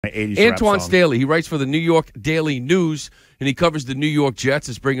Antwan Staley, he writes for the New York Daily News, and he covers the New York Jets.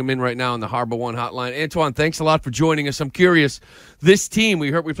 Let's bring him in right now on the Harbor One hotline. Antwan, thanks a lot for joining us. I'm curious, this team,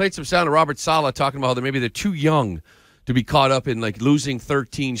 we played some sound of Robert Saleh talking about how they're too young to be caught up in like losing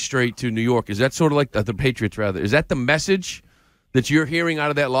 13 straight to New York. Is that sort of like the Patriots, rather? Is that the message that you're hearing out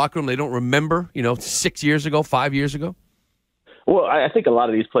of that locker room? They don't remember, 6 years ago, 5 years ago? Well, I think a lot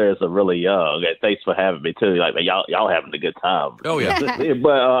of these players are really young. And thanks for having me too. Like, man, y'all having a good time. Oh yeah. but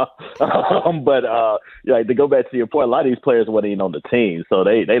to go back to your point, a lot of these players weren't even on the team, so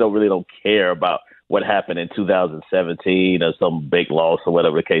they don't care about what happened in 2017 or some big loss or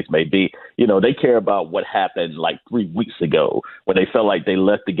whatever the case may be. They care about what happened like 3 weeks ago when they felt like they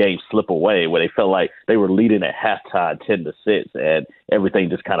let the game slip away, where they felt like they were leading at halftime 10-6 and everything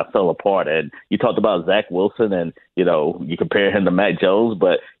just kind of fell apart. And you talked about Zach Wilson and, you compare him to Mac Jones,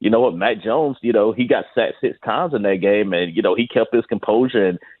 but you know what? Mac Jones, he got sacked 6 times in that game and, he kept his composure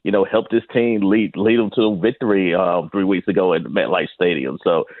and, helped his team lead them to a victory 3 weeks ago at MetLife Stadium.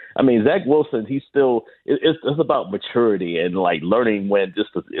 So, I mean, Zach Wilson, he's still, it's about maturity and like learning when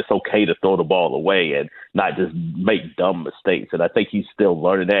it's okay to throw the ball away and not just make dumb mistakes. And I think he's still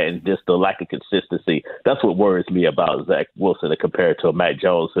learning that, and just the lack of consistency. That's what worries me about Zach Wilson compared to Mac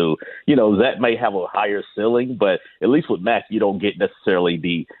Jones, who, Zach may have a higher ceiling, but at least with Mac, you don't get necessarily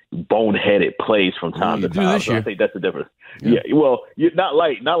the boneheaded plays from time to time. So I think that's the difference. Yeah, well, not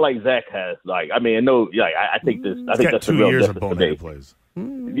like Zach has. Like, I mean, I think that's 2 a real years of difference today. boneheaded plays.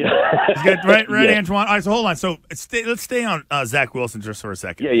 Yeah. right, yeah. Antwan. All right, so hold on. So let's stay on Zach Wilson just for a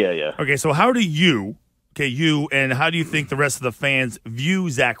second. Yeah. Okay, so how do you, and how do you think the rest of the fans view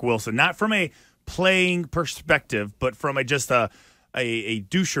Zach Wilson? Not from a playing perspective, but from a douchery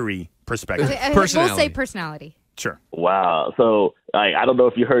perspective. We'll say personality. Sure. Wow. So I don't know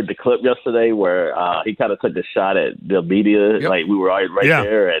if you heard the clip yesterday where he kind of took a shot at the media. Yep. Like we were right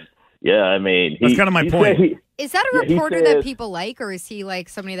there, and I mean, that's kind of my point. Is that a reporter that people like, or is he like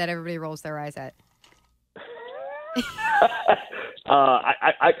somebody that everybody rolls their eyes at?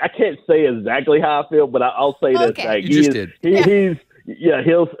 I can't say exactly how I feel, but I'll say this. Okay. Like, You just did.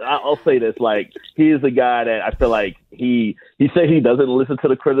 I'll say this. Like, he is a guy that I feel like he said he doesn't listen to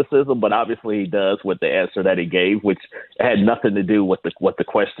the criticism, but obviously he does with the answer that he gave, which had nothing to do with what the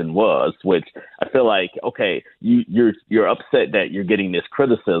question was. Which I feel like, okay, you're upset that you're getting this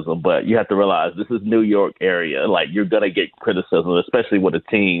criticism, but you have to realize this is New York area. Like, you're gonna get criticism, especially with a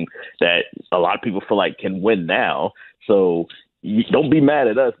team that a lot of people feel like can win now. So you don't be mad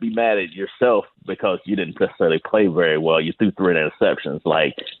at us. Be mad at yourself because you didn't necessarily play very well. You threw 3 interceptions.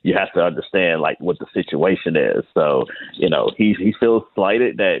 Like, you have to understand like what the situation is. So, he feels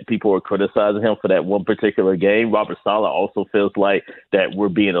slighted that people are criticizing him for that one particular game. Robert Saleh also feels like that we're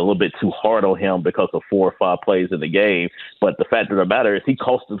being a little bit too hard on him because of 4 or 5 plays in the game. But the fact of the matter is he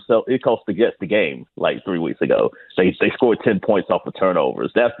cost the Jets the game like 3 weeks ago. They scored 10 points off of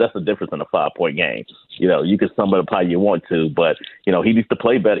turnovers. That's the difference in a 5-point game. You can sum it up how you want to, but he needs to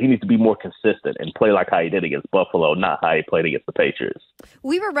play better. He needs to be more consistent and play like how he did against Buffalo, not how he played against the Patriots.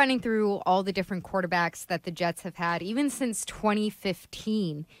 We were running through all the different quarterbacks that the Jets have had, even since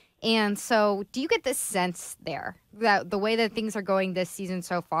 2015. And so do you get this sense there that the way that things are going this season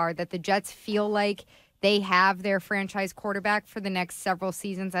so far, that the Jets feel like they have their franchise quarterback for the next several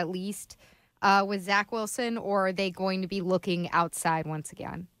seasons at least with Zach Wilson, or are they going to be looking outside once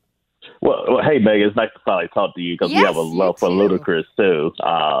again? Well, hey, Megan, it's nice to finally talk to you because we have a love for Ludacris too.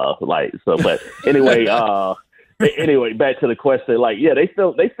 But anyway, anyway, back to the question. Like, yeah, they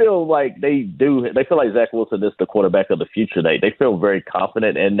feel like they feel like Zach Wilson is the quarterback of the future. They feel very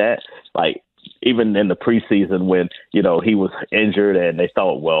confident in that. Like, even in the preseason when, he was injured and they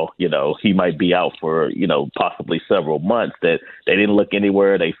thought, well, he might be out for, possibly several months, that they didn't look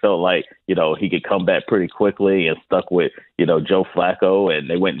anywhere. They felt like, he could come back pretty quickly and stuck with, Joe Flacco, and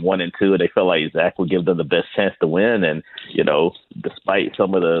they went 1-2. They felt like Zach would give them the best chance to win. And, despite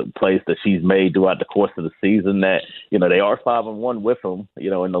some of the plays that she's made throughout the course of the season, that, they are 5-1 with him,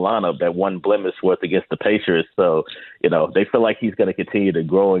 in the lineup, that one blemish worth against the Patriots. So, they feel like he's going to continue to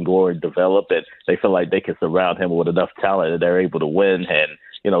grow and develop, and they feel like they can surround him with enough talent that they're able to win. And,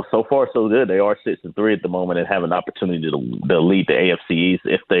 so far so good. They are 6-3 at the moment and have an opportunity to lead the AFC East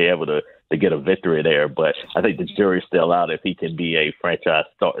if they're able to get a victory there. But I think the jury's still out if he can be a franchise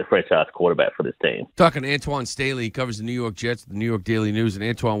quarterback for this team. Talking to Antwan Staley, he covers the New York Jets, the New York Daily News, and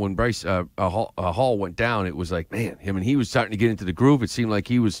Antwan, when Bryce Hall went down, it was like, man, him and he was starting to get into the groove. It seemed like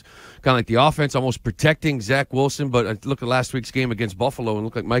he was kind of like the offense, almost protecting Zach Wilson. But I look at last week's game against Buffalo and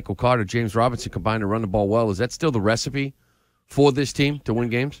look like Michael Carter, James Robinson combined to run the ball well. Is that still the recipe for this team to win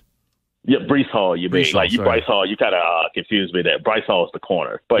games? Yeah, Breece Hall, you mean. Bryce Hall, you kind of confused me there. Bryce Hall's the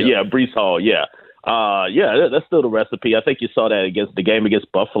corner. But, yeah, Breece Hall, yeah. That's still the recipe. I think you saw that against the game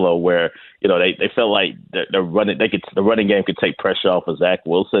against Buffalo where, they felt like the running game could take pressure off of Zach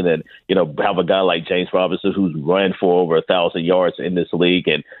Wilson and, have a guy like James Robinson who's run for over 1,000 yards in this league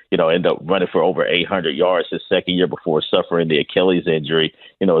and, end up running for over 800 yards his second year before suffering the Achilles injury.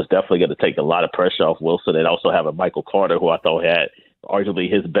 It's definitely going to take a lot of pressure off Wilson and also have a Michael Carter who I thought had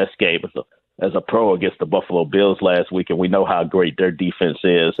arguably his best game as a pro against the Buffalo Bills last week, and we know how great their defense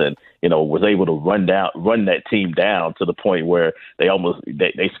is, and was able to run that team down to the point where they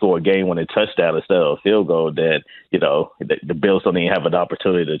score a game-winning touchdown instead of a field goal. Then the Bills don't even have an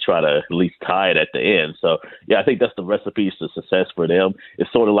opportunity to try to at least tie it at the end. So yeah, I think that's the recipe to success for them.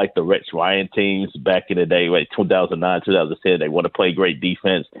 It's sort of like the Rex Ryan teams back in the day, like 2009, 2010. They want to play great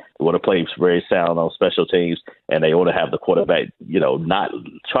defense, they want to play very sound on special teams, and they want to have the quarterback,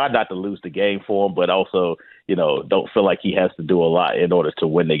 try not to lose the game for him, but also, don't feel like he has to do a lot in order to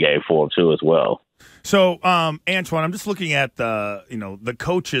win the game for him too as well. So, Antwan, I'm just looking at the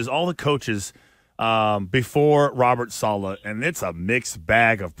coaches, all the coaches before Robert Saleh, and it's a mixed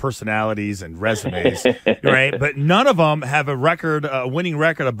bag of personalities and resumes, right? But none of them have a winning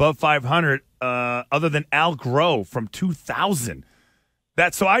record above 500, other than Al Groh from 2000.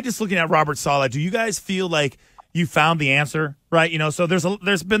 So I just looking at Robert Saleh. Do you guys feel like you found the answer, right? So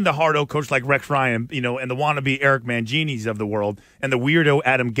there's been the hard-o coach like Rex Ryan, and the wannabe Eric Manginis of the world, and the weirdo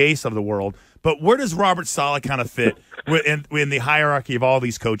Adam Gase of the world. But where does Robert Saleh kind of fit in the hierarchy of all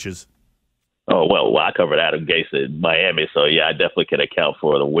these coaches? Oh, well, I covered Adam Gase in Miami, so yeah, I definitely can account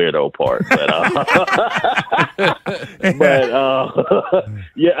for the weirdo part.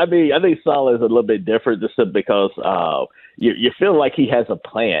 Yeah, I think Saleh is a little bit different just because you feel like he has a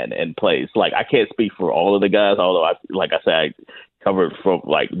plan in place. Like, I can't speak for all of the guys, although I covered from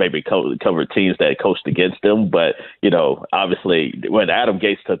covered teams that coached against him. But, obviously when Adam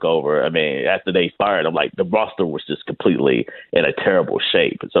Gase took over, after they fired him, the roster was just completely in a terrible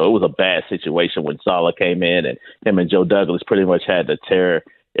shape. So it was a bad situation when Saleh came in, and him and Joe Douglas pretty much had to tear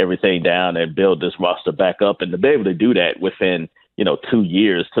everything down and build this roster back up. And to be able to do that within, 2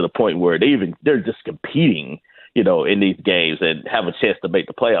 years to the point where they're just competing, in these games and have a chance to make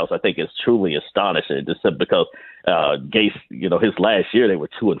the playoffs, I think is truly astonishing. Just because Gase, his last year they were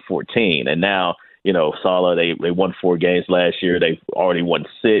 2-14, and now Saleh they won 4 games last year. They've already won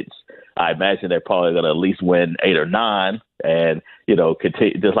 6. I imagine they're probably going to at least win 8 or 9, and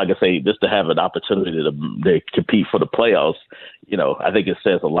continue, just like I say, just to have an opportunity to compete for the playoffs. I think it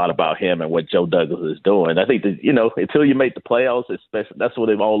says a lot about him and what Joe Douglas is doing. I think that until you make the playoffs, especially that's what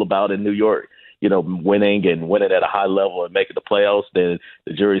it's all about in New York. Winning at a high level and making the playoffs, then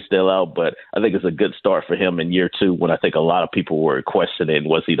the jury's still out. But I think it's a good start for him in year 2 when I think a lot of people were questioning,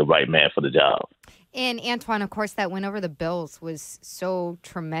 was he the right man for the job? And Antwan, of course, that win over the Bills was so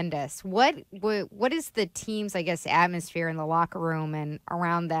tremendous. What is the team's, atmosphere in the locker room and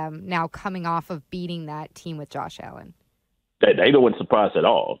around them now coming off of beating that team with Josh Allen? They don't surprise at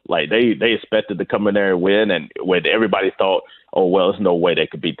all. They expected to come in there and win, and when everybody thought, oh, well, there's no way they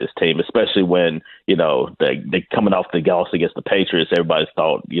could beat this team, especially when, they coming off the loss against the Patriots. Everybody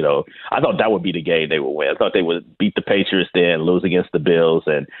thought, I thought that would be the game they would win. I thought they would beat the Patriots, then lose against the Bills,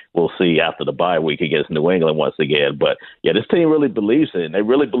 and we'll see after the bye week against New England once again. But, yeah, this team really believes in it. They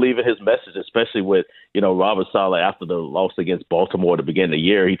really believe in his message, especially with, Robert Saleh after the loss against Baltimore to begin the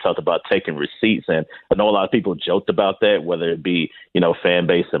year. He talked about taking receipts, and I know a lot of people joked about that, whether it be, fan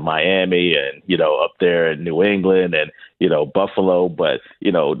base in Miami and, up there in New England and, Buffalo, but,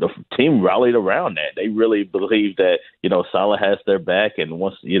 the team rallied around that. They really believe that, Saleh has their back, and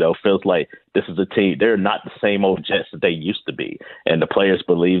once, feels like this is a team, they're not the same old Jets that they used to be. And the players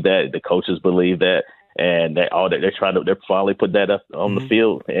believe that, the coaches believe that, and they're finally put that up on the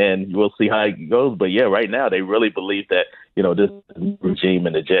field, and we'll see how it goes. But yeah, right now they really believe that, this regime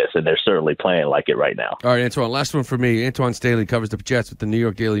and the Jets, and they're certainly playing like it right now. All right, Antwan, last one for me. Antwan Staley covers the Jets with the New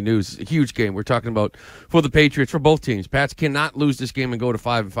York Daily News. A huge game we're talking about for the Patriots, for both teams. Pats cannot lose this game and go to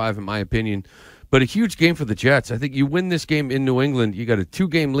 5-5, in my opinion. But a huge game for the Jets. I think you win this game in New England, you got a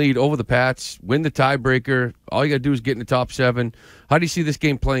 2-game lead over the Pats, win the tiebreaker. All you got to do is get in the top 7. How do you see this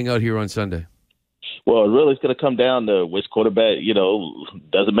game playing out here on Sunday? Well, really, it's going to come down to which quarterback,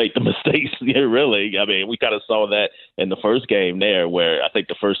 doesn't make the mistakes here, really. We kind of saw that in the first game there, where I think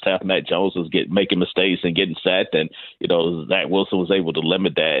the first half Matt Jones was making mistakes and getting sacked, and, Zach Wilson was able to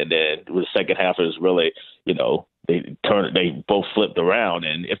limit that. And then the second half is really, they both flipped around.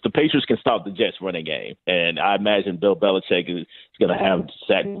 And if the Patriots can stop the Jets running game, and I imagine Bill Belichick is going to have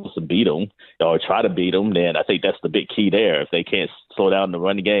Zach Wilson beat them or try to beat them, then I think that's the big key there. If they can't slow down the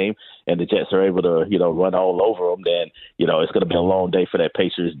running game and the Jets are able to, run all over them, then, it's going to be a long day for that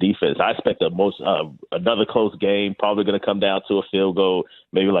Patriots defense. I expect another close game, probably going to come down to a field goal,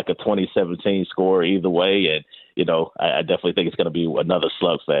 maybe like a 2017 score either way. And, I definitely think it's going to be another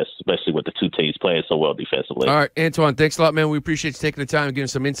slugfest, especially with the two teams playing so well defensively. All right, Antwan, thanks a lot, man. We appreciate you taking the time and giving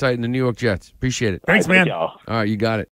some insight in the New York Jets. Appreciate it. Thanks, man. Y'all. All right, you got it.